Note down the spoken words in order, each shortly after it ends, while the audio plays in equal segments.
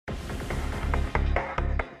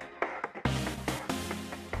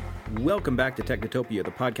Welcome back to Technotopia,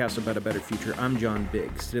 the podcast about a better future. I'm John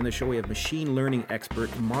Biggs. Today on the show we have machine learning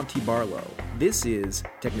expert Monty Barlow. This is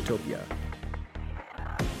Technotopia.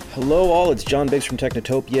 Hello all, it's John Biggs from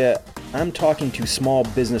Technotopia. I'm talking to small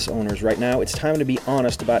business owners right now. It's time to be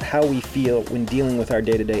honest about how we feel when dealing with our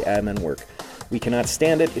day-to-day admin work. We cannot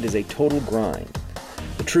stand it. It is a total grind.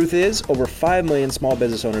 The truth is, over 5 million small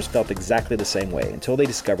business owners felt exactly the same way until they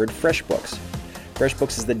discovered FreshBooks.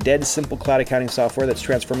 FreshBooks is the dead simple cloud accounting software that's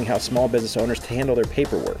transforming how small business owners handle their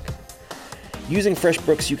paperwork. Using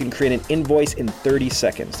FreshBooks, you can create an invoice in 30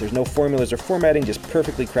 seconds. There's no formulas or formatting, just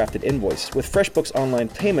perfectly crafted invoice. With FreshBooks Online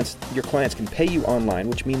Payments, your clients can pay you online,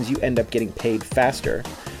 which means you end up getting paid faster.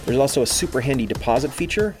 There's also a super handy deposit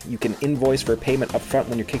feature. You can invoice for a payment upfront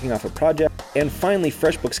when you're kicking off a project. And finally,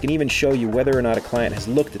 FreshBooks can even show you whether or not a client has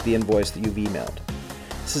looked at the invoice that you've emailed.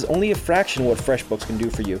 This is only a fraction of what FreshBooks can do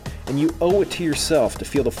for you, and you owe it to yourself to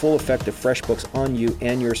feel the full effect of FreshBooks on you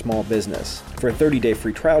and your small business. For a 30-day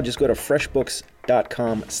free trial, just go to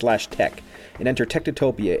freshbooks.com/tech and enter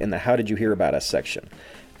Technotopia in the How Did You Hear About Us section.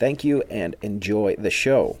 Thank you and enjoy the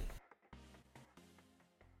show.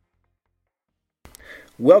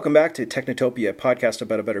 Welcome back to Technotopia, a podcast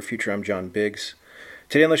about a better future. I'm John Biggs.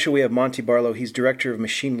 Today on the show we have Monty Barlow. He's Director of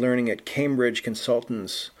Machine Learning at Cambridge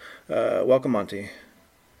Consultants. Welcome, Monty.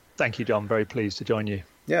 Thank you, John. Very pleased to join you.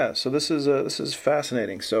 Yeah, so this is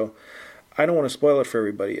fascinating. So I don't want to spoil it for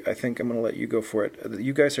everybody. I think I'm going to let you go for it.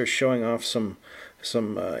 You guys are showing off some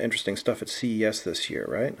interesting stuff at CES this year,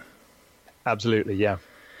 right? Absolutely, yeah.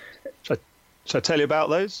 Should I tell you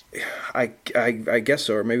about those? I guess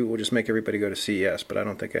so, or maybe we'll just make everybody go to CES, but I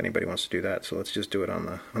don't think anybody wants to do that. So let's just do it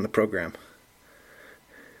on the program.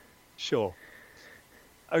 Sure.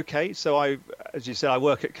 Okay, so as you said, I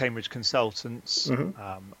work at Cambridge Consultants,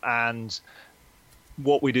 and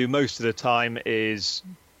what we do most of the time is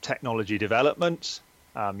technology development,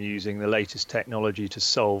 using the latest technology to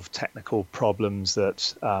solve technical problems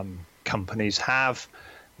that companies have,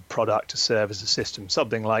 a product, a service, a system,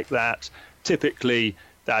 something like that. Typically,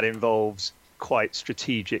 that involves quite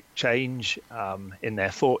strategic change in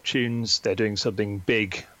their fortunes. They're doing something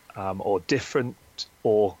big or different,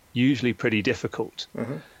 or usually pretty difficult.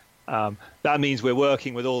 That means we're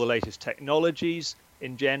working with all the latest technologies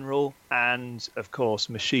in general, and of course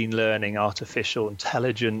machine learning, artificial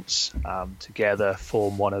intelligence together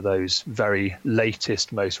form one of those very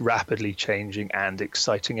latest, most rapidly changing and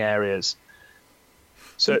exciting areas.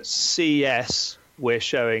 So at CES we're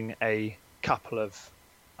showing a couple of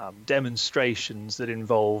demonstrations that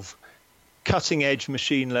involve cutting edge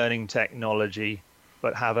machine learning technology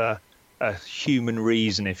but have a human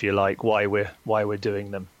reason, if you like, why we're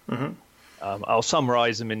doing them. I'll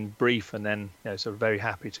summarize them in brief, and then so very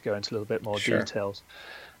happy to go into a little bit more details.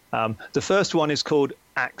 The first one is called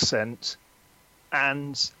Accent,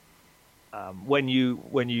 and when you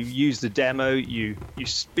use the demo, you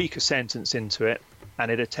speak a sentence into it,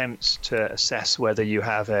 and it attempts to assess whether you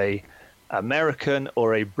have a American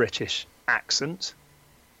or a British accent.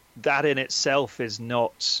 That in itself is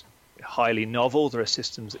not highly novel. There are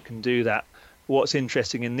systems that can do that. What's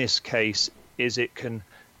interesting in this case is it can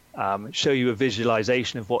show you a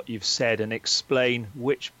visualization of what you've said and explain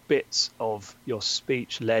which bits of your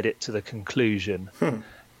speech led it to the conclusion.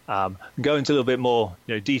 Go into a little bit more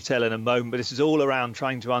detail in a moment, but this is all around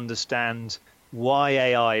trying to understand why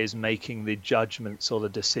AI is making the judgments or the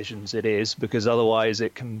decisions it is, because otherwise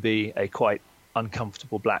it can be a quite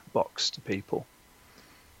uncomfortable black box to people.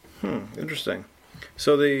 Interesting.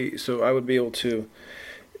 So I would be able to,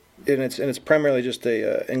 and it's primarily just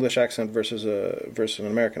a English accent versus an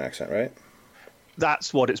American accent, right?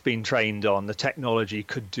 That's what it's been trained on. The technology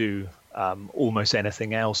could do almost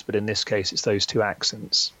anything else, but in this case, it's those two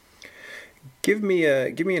accents. Give me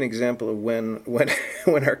an example of when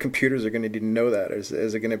our computers are going to need to know that.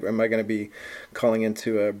 Am I going to be calling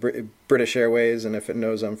into British Airways, and if it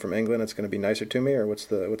knows I'm from England, it's going to be nicer to me, or what's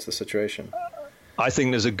the situation? I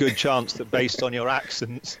think there's a good chance that based on your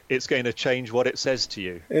accent, it's going to change what it says to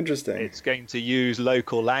you. Interesting. It's going to use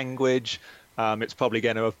local language. It's probably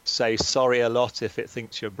going to say sorry a lot if it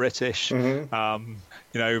thinks you're British.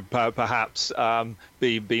 Perhaps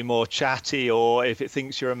be more chatty, or if it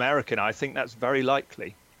thinks you're American. I think that's very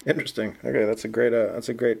likely. Interesting. Okay, that's a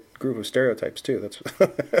great group of stereotypes too. That's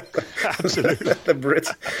absolutely. The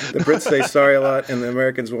Brits say sorry a lot, and the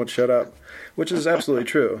Americans won't shut up, which is absolutely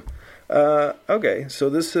true. Okay, so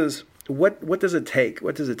this is what does it take?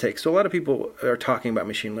 What does it take? So a lot of people are talking about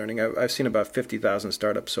machine learning. I've seen about 50,000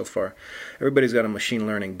 startups so far. Everybody's got a machine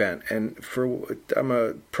learning bent, and I'm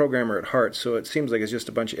a programmer at heart, so it seems like it's just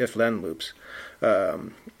a bunch of if-then loops,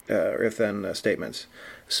 or if-then statements.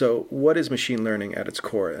 So what is machine learning at its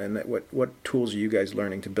core, and what tools are you guys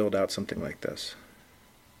learning to build out something like this?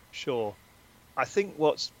 Sure. I think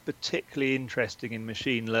what's particularly interesting in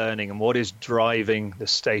machine learning and what is driving the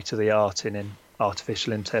state of the art in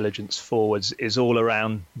artificial intelligence forwards is all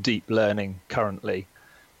around deep learning currently.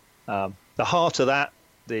 The heart of that,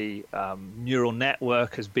 the neural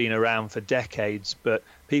network, has been around for decades, but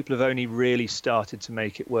people have only really started to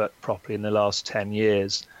make it work properly in the last 10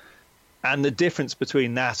 years. And the difference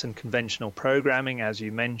between that and conventional programming, as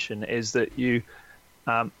you mentioned, is that you're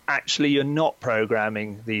not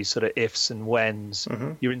programming these sort of ifs and whens.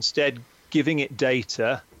 Mm-hmm. You're instead giving it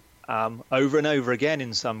data over and over again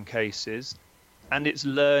in some cases, and it's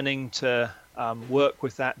learning to work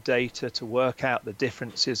with that data to work out the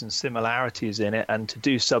differences and similarities in it and to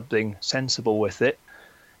do something sensible with it.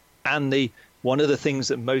 And one of the things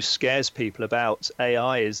that most scares people about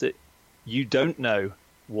AI is that you don't know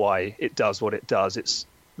why it does what it does. It's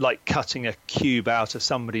like cutting a cube out of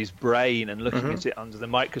somebody's brain and looking mm-hmm. at it under the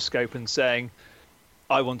microscope and saying,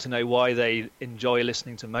 I want to know why they enjoy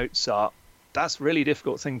listening to Mozart. That's a really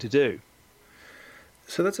difficult thing to do.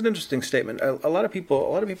 So that's an interesting statement. A lot of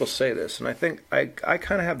people say this, and I think I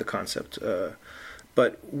kind of have the concept.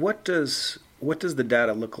 But what does the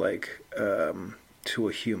data look like to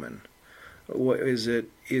a human? What is it?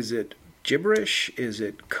 Is it gibberish? Is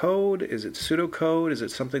it code? Is it pseudocode? Is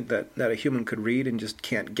it something that a human could read and just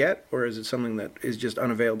can't get, or is it something that is just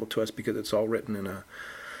unavailable to us because it's all written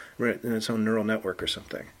in its own neural network or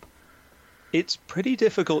something? It's pretty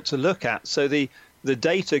difficult to look at. So the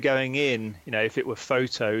data going in, if it were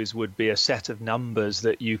photos, would be a set of numbers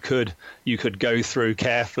that you could go through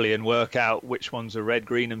carefully and work out which ones are red,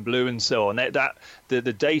 green, and blue, and so on.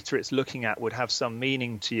 The data it's looking at would have some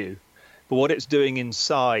meaning to you. But what it's doing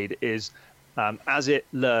inside is, as it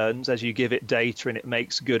learns, as you give it data and it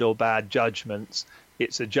makes good or bad judgments,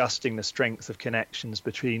 it's adjusting the strength of connections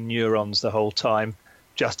between neurons the whole time,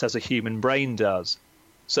 just as a human brain does.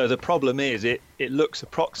 So the problem is it looks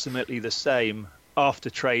approximately the same after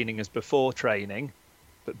training as before training,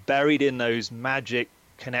 but buried in those magic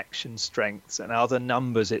connection strengths and other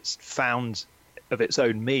numbers it's found of its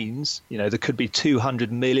own means, there could be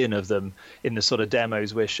 200 million of them in the sort of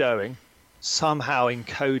demos we're showing. Somehow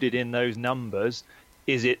encoded in those numbers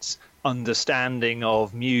is its understanding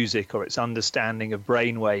of music or its understanding of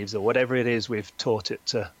brainwaves or whatever it is we've taught it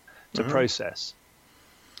to mm-hmm. process.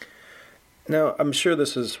 Now, I'm sure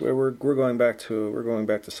this is where we're going back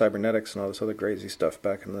to cybernetics and all this other crazy stuff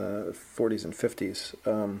back in the 40s and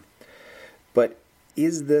 50s. But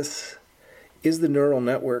is the neural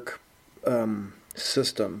network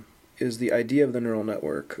system? Is the idea of the neural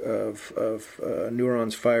network of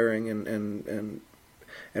neurons firing and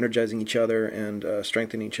energizing each other and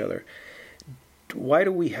strengthening each other? Why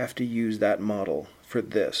do we have to use that model for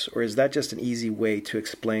this, or is that just an easy way to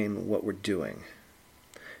explain what we're doing?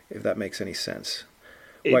 If that makes any sense.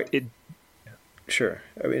 Sure.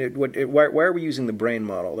 I mean, why are we using the brain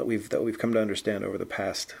model that we've come to understand over the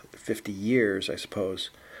past 50 years, I suppose,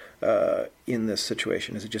 in this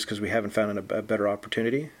situation? Is it just because we haven't found a better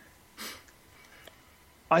opportunity?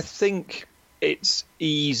 I think it's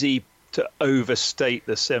easy to overstate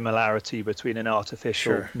the similarity between an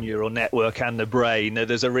artificial sure. neural network and the brain.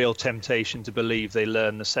 There's a real temptation to believe they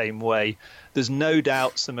learn the same way. There's no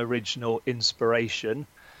doubt some original inspiration.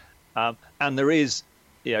 And there is,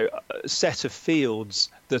 a set of fields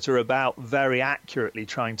that are about very accurately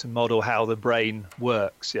trying to model how the brain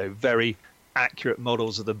works, very accurate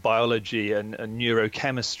models of the biology and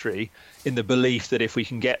neurochemistry, in the belief that if we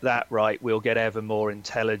can get that right, we'll get ever more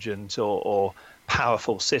intelligent or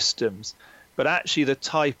powerful systems. But actually the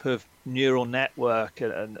type of neural network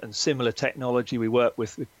and similar technology we work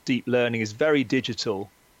with deep learning is very digital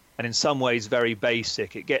and in some ways very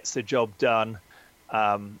basic. It gets the job done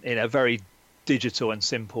in a very digital and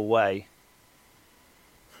simple way.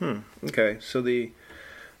 Okay, so the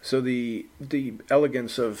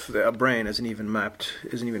elegance of a brain isn't even mapped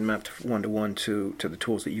one-to-one to the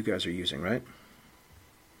tools that you guys are using, right?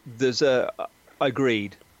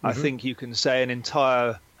 Agreed. Mm-hmm. I think you can say an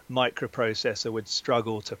entire microprocessor would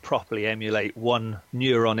struggle to properly emulate one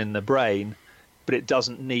neuron in the brain, but it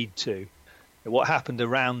doesn't need to. What happened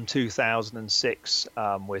around 2006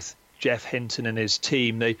 with Jeff Hinton and his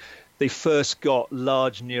team, they first got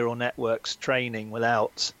large neural networks training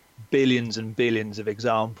without billions and billions of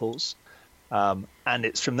examples. And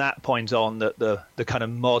it's from that point on that the kind of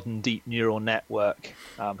modern deep neural network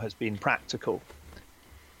has been practical.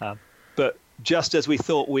 But just as we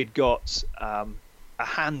thought we'd got a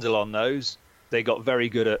handle on those, they got very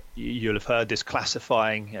good at, you'll have heard this,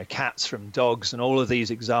 classifying cats from dogs and all of these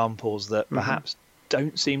examples that perhaps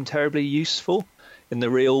don't seem terribly useful in the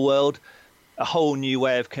real world. A whole new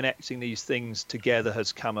way of connecting these things together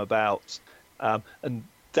has come about. And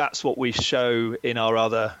that's what we show in our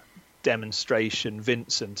other demonstration,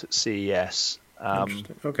 Vincent, at CES.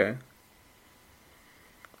 Interesting. Okay.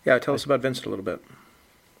 Yeah, tell us about Vincent a little bit.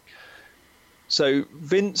 So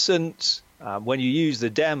Vincent, when you use the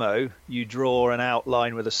demo, you draw an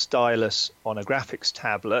outline with a stylus on a graphics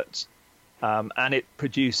tablet, and it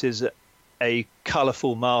produces a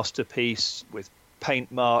colourful masterpiece with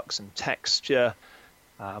paint marks and texture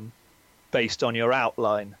based on your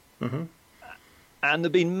outline. And there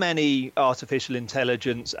have been many artificial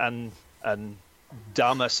intelligence and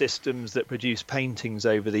dumber systems that produce paintings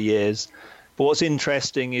over the years. But what's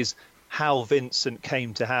interesting is how Vincent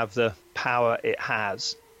came to have the power it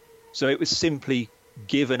has. So it was simply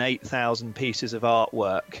given 8,000 pieces of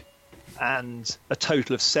artwork, and a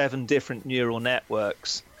total of 7 different neural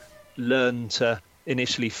networks learned to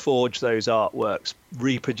initially forge those artworks,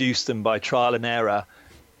 reproduce them by trial and error,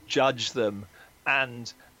 judge them,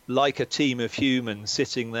 and like a team of humans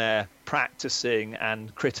sitting there practicing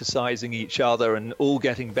and criticizing each other and all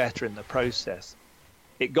getting better in the process,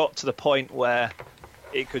 it got to the point where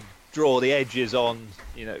it could draw the edges on,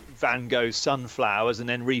 Van Gogh's sunflowers and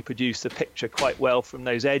then reproduce the picture quite well from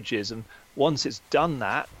those edges. And once it's done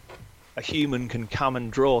that, a human can come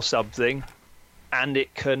and draw something and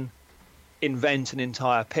it can invent an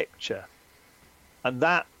entire picture. And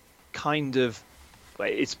that kind of,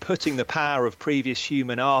 it's putting the power of previous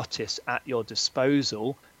human artists at your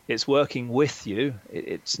disposal. It's working with you.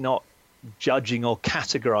 It's not judging or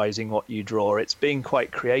categorizing what you draw. It's being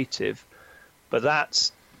quite creative. But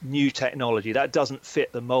that's new technology. That doesn't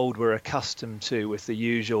fit the mold we're accustomed to with the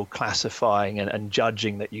usual classifying and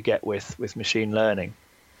judging that you get with machine learning.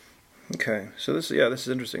 Okay, so this is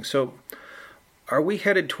interesting. So are we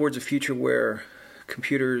headed towards a future where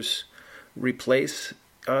computers replace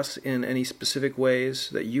us in any specific ways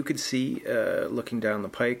that you could see looking down the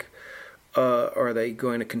pike? Or are they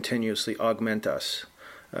going to continuously augment us?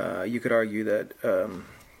 You could argue that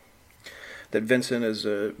that Vincent is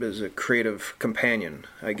a creative companion,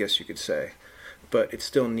 I guess you could say, but it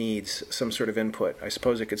still needs some sort of input. I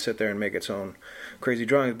suppose it could sit there and make its own crazy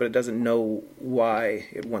drawings, but it doesn't know why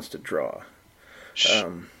it wants to draw.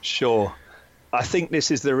 Sure. I think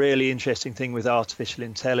this is the really interesting thing with artificial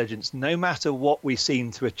intelligence. No matter what we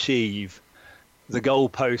seem to achieve, the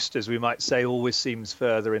goalpost, as we might say, always seems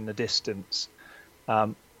further in the distance.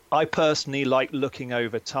 I personally like looking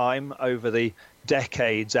over time, over the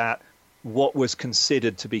decades, at what was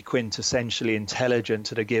considered to be quintessentially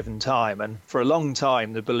intelligent at a given time. And for a long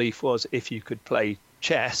time, the belief was if you could play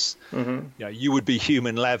chess, you would be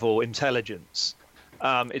human level intelligence.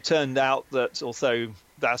 It turned out that although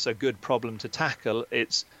that's a good problem to tackle,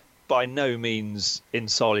 it's by no means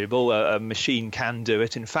insoluble. A machine can do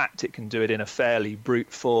it. In fact, it can do it in a fairly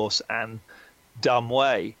brute force and dumb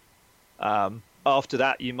way. After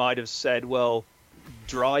that, you might have said, well,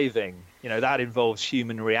 driving, that involves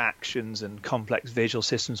human reactions and complex visual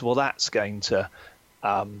systems. Well, that's going to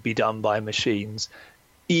be done by machines.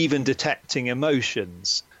 Even detecting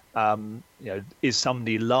emotions, is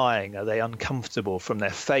somebody lying? Are they uncomfortable from their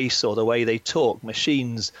face or the way they talk?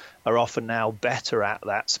 Machines are often now better at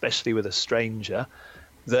that, especially with a stranger,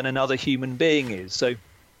 than another human being is. So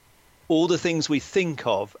all the things we think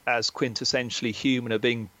of as quintessentially human are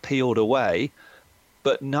being peeled away,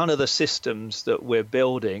 but none of the systems that we're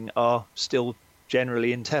building are still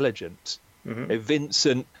generally intelligent.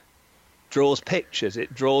 Vincent draws pictures.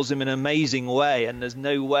 It draws them in an amazing way, and there's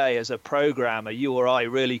no way as a programmer you or I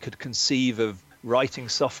really could conceive of writing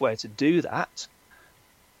software to do that.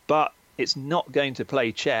 But it's not going to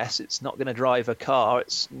play chess. It's not going to drive a car.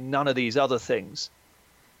 It's none of these other things.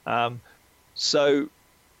 So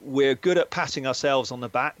we're good at patting ourselves on the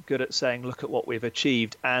back, good at saying, look at what we've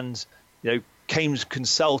achieved. And, Cambridge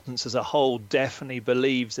Consultants as a whole definitely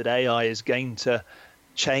believes that AI is going to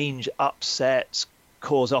change, upset,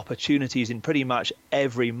 cause opportunities in pretty much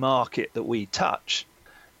every market that we touch.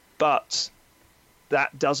 But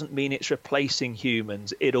that doesn't mean it's replacing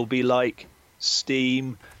humans. It'll be like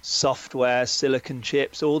steam, software, silicon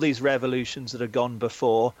chips, all these revolutions that have gone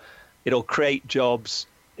before. It'll create jobs.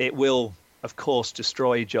 It will, of course,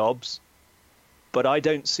 destroy jobs. But I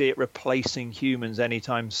don't see it replacing humans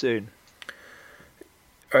anytime soon.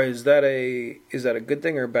 Is that a good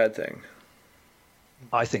thing or a bad thing?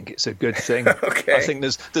 I think it's a good thing. Okay. I think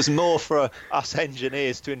there's more for us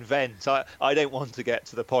engineers to invent. I don't want to get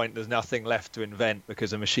to the point there's nothing left to invent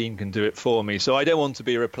because a machine can do it for me. So I don't want to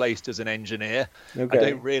be replaced as an engineer. Okay. I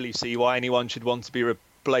don't really see why anyone should want to be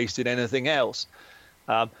replaced in anything else.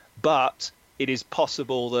 But it is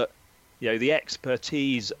possible that the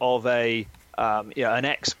expertise of an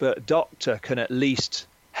expert doctor can at least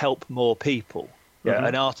help more people.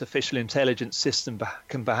 An artificial intelligence system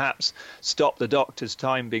can perhaps stop the doctor's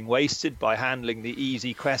time being wasted by handling the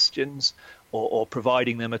easy questions or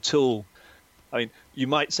providing them a tool. I mean, you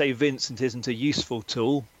might say Vincent isn't a useful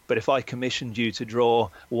tool, but if I commissioned you to draw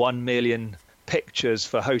 1 million pictures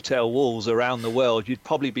for hotel walls around the world, you'd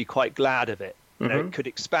probably be quite glad of it. It could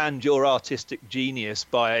expand your artistic genius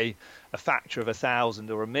by a factor of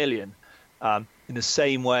 1,000 or 1 million. In the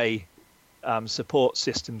same way, support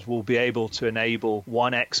systems will be able to enable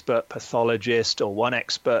one expert pathologist or one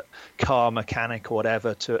expert car mechanic or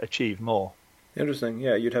whatever to achieve more. Interesting.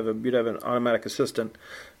 Yeah, you'd have an automatic assistant,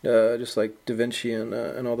 just like Da Vinci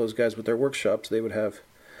and all those guys with their workshops. They would have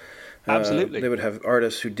absolutely. They would have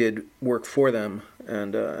artists who did work for them,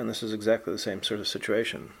 and this is exactly the same sort of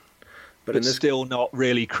situation. But in this, still not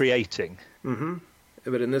really creating.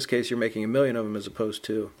 But in this case, you're making 1 million of them as opposed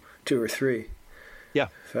to 2 or 3. Yeah.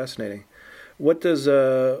 Fascinating. What do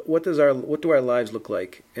our lives look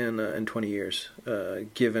like in 20 years,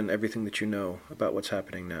 given everything that you know about what's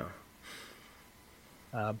happening now?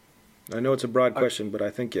 I know it's a broad question, but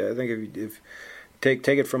I think if take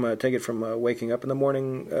it from a waking up in the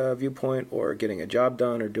morning viewpoint, or getting a job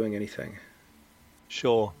done, or doing anything.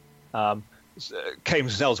 Sure.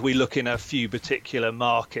 Cambridge Cells, we look in a few particular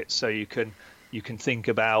markets, so you can think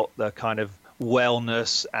about the kind of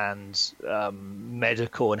wellness and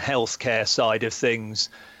medical and healthcare side of things.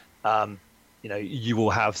 You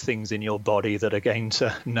will have things in your body that are going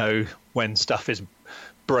to know when stuff is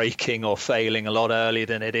breaking or failing a lot earlier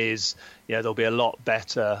than it is. There'll be a lot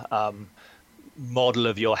better model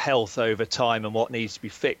of your health over time and what needs to be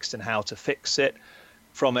fixed and how to fix it.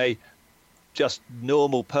 From a just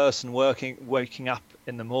normal person waking up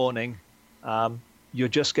in the morning, you're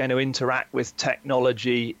just going to interact with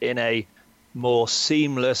technology in a more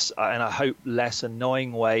seamless and I hope less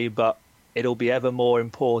annoying way, but it'll be ever more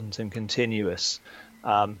important and continuous.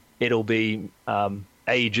 It'll be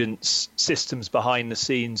agents, systems behind the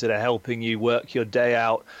scenes that are helping you work your day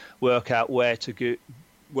out, work out where to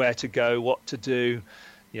go, what to do,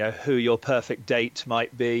 who your perfect date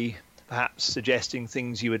might be, perhaps suggesting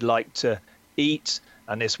things you would like to eat.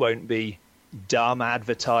 And this won't be dumb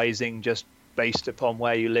advertising just based upon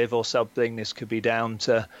where you live or something. This could be down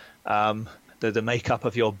to the makeup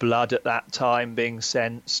of your blood at that time being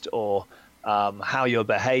sensed, or how you're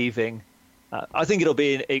behaving. I think it'll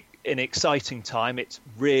be an exciting time. It's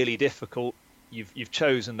really difficult. You've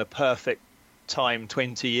chosen the perfect time,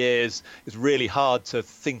 20 years. It's really hard to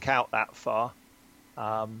think out that far.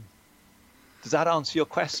 Does that answer your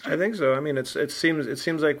question? I think so. I mean, it seems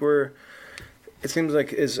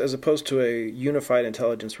like as opposed to a unified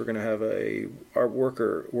intelligence, we're going to have our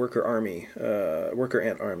worker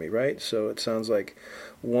ant army, right? So it sounds like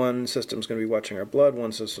one system's going to be watching our blood,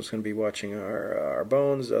 one system's going to be watching our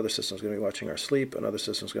bones, the other system's going to be watching our sleep, another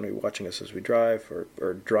system's going to be watching us as we drive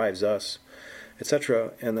or drives us,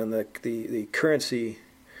 etc. And then the currency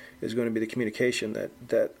is going to be the communication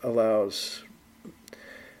that allows.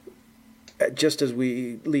 Just as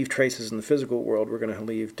we leave traces in the physical world, we're going to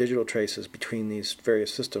leave digital traces between these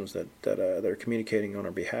various systems that are communicating on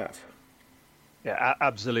our behalf. Yeah,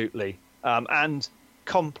 absolutely. And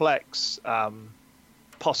complex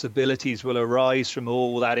possibilities will arise from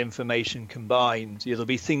all that information combined. There'll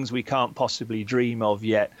be things we can't possibly dream of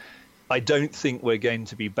yet. I don't think we're going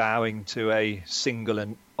to be bowing to a single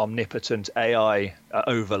and omnipotent AI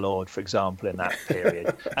overlord, for example, in that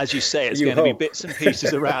period. As you say, it's going to be bits and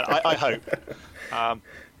pieces around. I hope.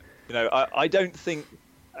 I don't think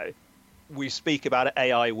we speak about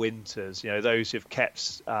AI winters. Those who've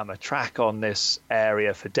kept a track on this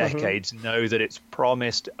area for decades know that it's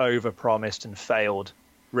promised, overpromised, and failed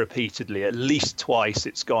repeatedly. At least twice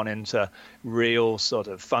it's gone into real sort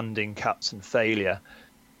of funding cuts and failure.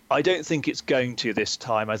 I don't think it's going to this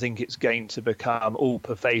time. I think it's going to become all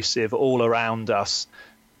pervasive, all around us,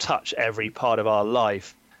 touch every part of our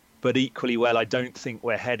life. But equally well, I don't think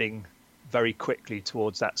we're heading very quickly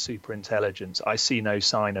towards that super intelligence. I see no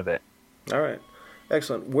sign of it. All right.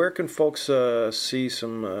 Excellent. Where can folks see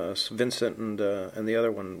some Vincent and the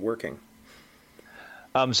other one working?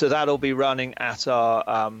 So that'll be running at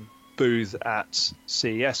our booth at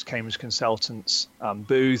CES, Cambridge Consultants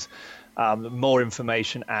booth. More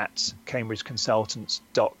information at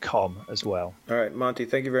cambridgeconsultants.com as well. All right, Monty,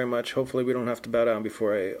 thank you very much. Hopefully we don't have to bow down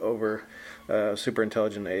before a super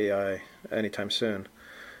intelligent AI anytime soon.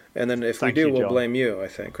 And then if we do, we'll blame you, I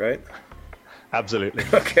think, right? Absolutely.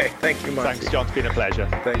 Okay, thank you, Monty. Thanks, John. It's been a pleasure.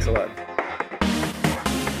 Thanks a lot.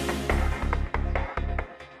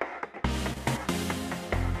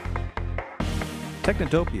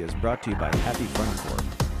 Technotopia is brought to you by Happy Fun Corp.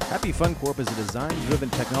 Happy Fun Corp is a design-driven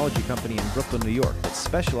technology company in Brooklyn, New York that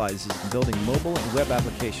specializes in building mobile and web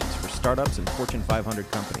applications for startups and Fortune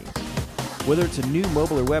 500 companies. Whether it's a new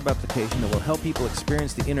mobile or web application that will help people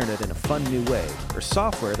experience the internet in a fun new way, or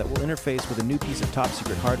software that will interface with a new piece of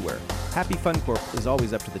top-secret hardware, Happy Fun Corp is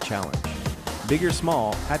always up to the challenge. Big or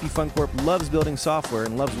small, Happy Fun Corp loves building software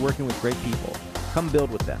and loves working with great people. Come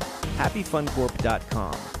build with them.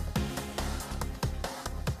 HappyFunCorp.com.